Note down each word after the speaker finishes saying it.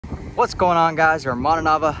What's going on, guys? Armando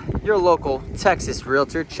Nava, your local Texas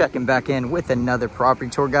realtor, checking back in with another property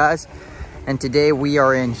tour, guys. And today we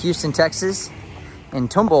are in Houston, Texas, in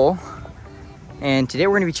Tomball. And today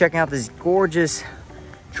we're gonna be checking out this gorgeous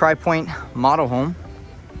tri-point model home,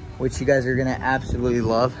 which you guys are gonna absolutely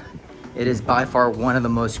love. It is by far one of the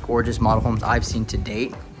most gorgeous model homes I've seen to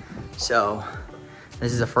date. So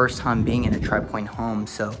this is the first time being in a tri-point home,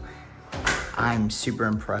 so I'm super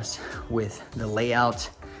impressed with the layout,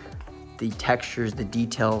 the textures, the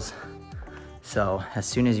details. So as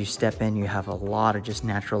soon as you step in, you have a lot of just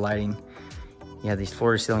natural lighting. You have these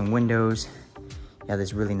floor to ceiling windows. You have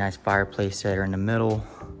this really nice fireplace there in the middle.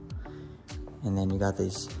 And then you got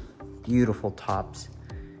these beautiful tops,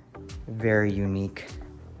 very unique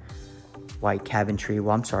white cabinetry.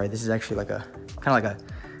 Well, I'm sorry, this is actually like a kind of like a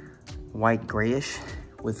white grayish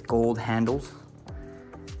with gold handles.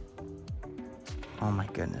 Oh my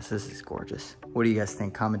goodness, this is gorgeous. What do you guys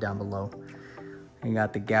think? Comment down below. You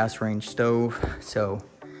got the gas range stove. So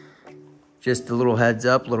just a little heads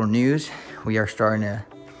up, little news. We are starting to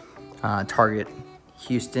target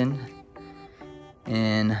Houston,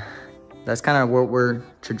 and that's kind of what we're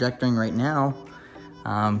trajectorying right now,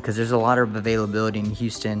 because there's a lot of availability in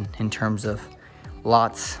Houston in terms of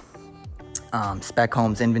lots, spec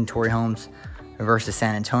homes, inventory homes versus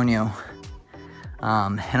San Antonio.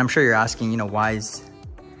 And I'm sure you're asking, why is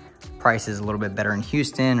prices a little bit better in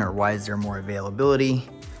Houston, or why is there more availability?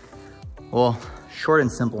 Well, short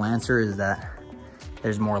and simple answer is that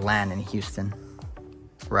there's more land in Houston,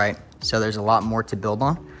 right? So there's a lot more to build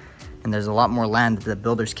on, and there's a lot more land that the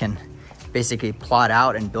builders can basically plot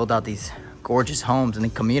out and build out these gorgeous homes in the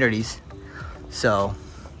communities. So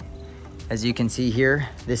as you can see here,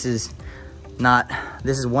 this is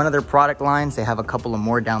one of their product lines. They have a couple of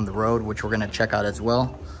more down the road, which we're gonna check out as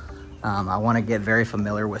well. I wanna get very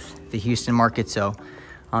familiar with the Houston market, so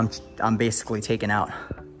I'm basically taking out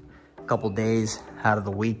a couple days out of the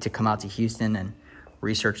week to come out to Houston and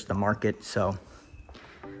research the market. So,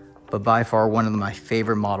 but by far one of my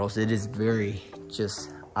favorite models. It is very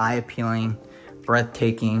just eye-appealing,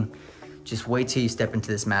 breathtaking. Just wait till you step into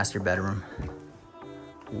this master bedroom.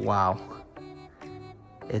 Wow.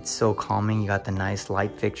 It's so calming. You got the nice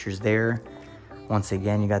light fixtures there. Once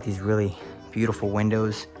again, you got these really beautiful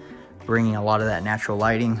windows, bringing a lot of that natural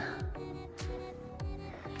lighting.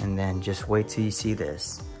 And then just wait till you see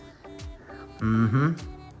this.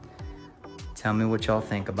 Tell me what y'all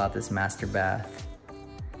think about this master bath.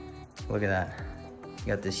 Look at that. You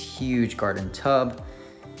got this huge garden tub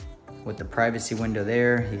with the privacy window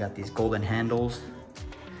there. You got these golden handles.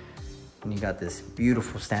 And you got this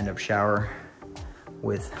beautiful stand-up shower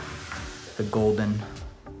with the golden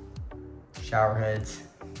shower heads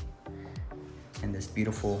and this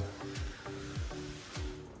beautiful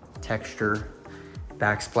texture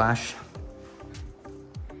backsplash.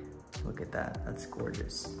 Look at that, that's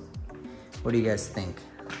gorgeous. What do you guys think?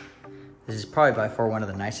 This is probably by far one of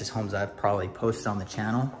the nicest homes I've probably posted on the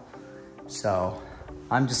channel. So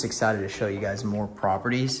I'm just excited to show you guys more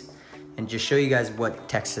properties and just show you guys what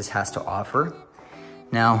Texas has to offer.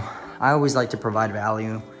 Now, I always like to provide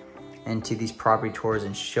value into these property tours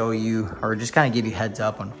and show you, or just kind of give you heads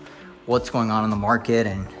up on what's going on in the market,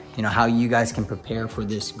 and how you guys can prepare for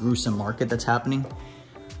this gruesome market that's happening.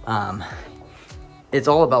 It's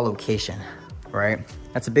all about location, right?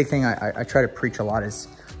 That's a big thing I try to preach a lot, is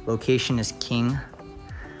location is king,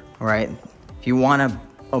 right? If you want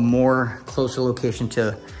a more closer location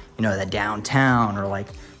to, the downtown, or like,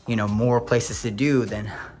 more places to do,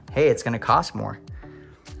 then hey, it's gonna cost more.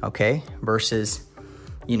 Okay, versus,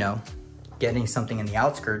 getting something in the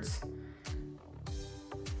outskirts,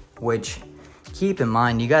 which, keep in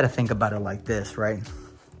mind, you got to think about it like this, right?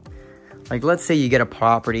 Like, let's say you get a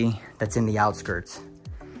property that's in the outskirts.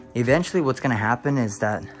 Eventually what's going to happen is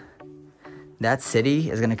that that city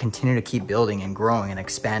is going to continue to keep building and growing and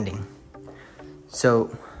expanding.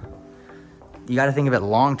 So you got to think of it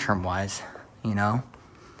long-term wise,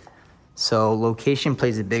 So location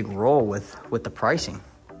plays a big role with the pricing.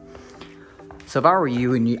 So if I were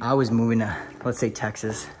you and I was moving to, let's say,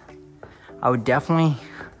 Texas, I would definitely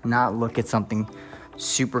not look at something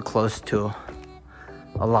super close to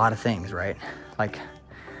a lot of things, right? Like,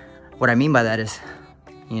 what I mean by that is,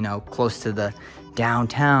 close to the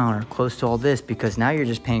downtown or close to all this, because now you're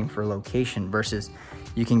just paying for location versus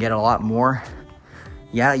you can get a lot more.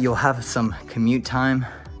 Yeah, you'll have some commute time.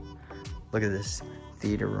 Look at this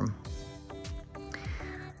theater room.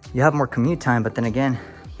 You have more commute time, but then again,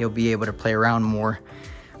 you'll be able to play around more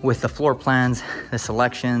with the floor plans, the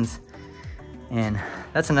selections. And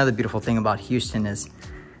that's another beautiful thing about Houston, is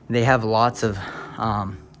they have lots of,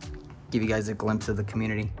 give you guys a glimpse of the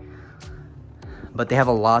community, but they have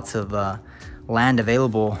lots of land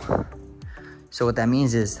available. So what that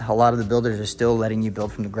means is a lot of the builders are still letting you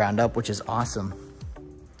build from the ground up, which is awesome.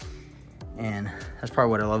 And that's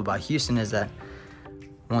probably what I love about Houston, is that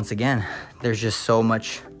once again, there's just so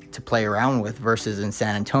much to play around with versus in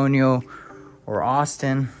San Antonio or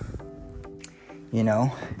Austin. You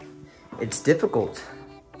know, it's difficult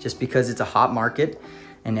just because it's a hot market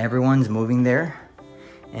and everyone's moving there.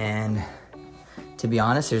 And to be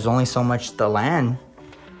honest, there's only so much the land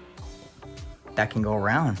that can go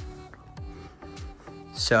around.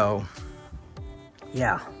 So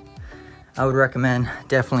yeah, I would recommend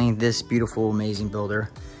definitely this beautiful, amazing builder.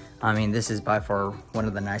 I mean, this is by far one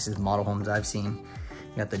of the nicest model homes I've seen.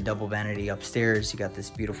 You got the double vanity upstairs, you got this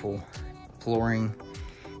beautiful flooring,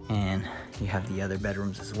 and you have the other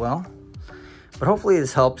bedrooms as well. But hopefully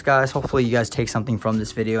this helps, guys. Hopefully you guys take something from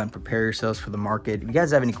this video and prepare yourselves for the market. If you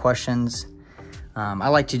guys have any questions, I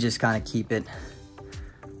like to just kind of keep it,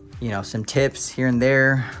 you know, some tips here and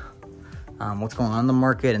there, what's going on in the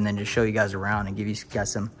market, and then just show you guys around and give you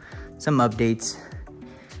guys some updates.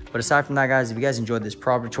 But aside from that, guys, if you guys enjoyed this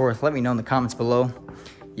property tour, let me know in the comments below.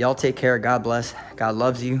 Y'all take care. God bless. God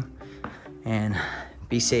loves you. And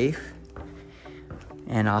be safe.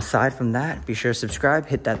 And aside from that, be sure to subscribe,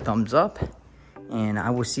 hit that thumbs up, and I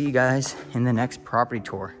will see you guys in the next property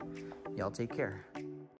tour. Y'all take care.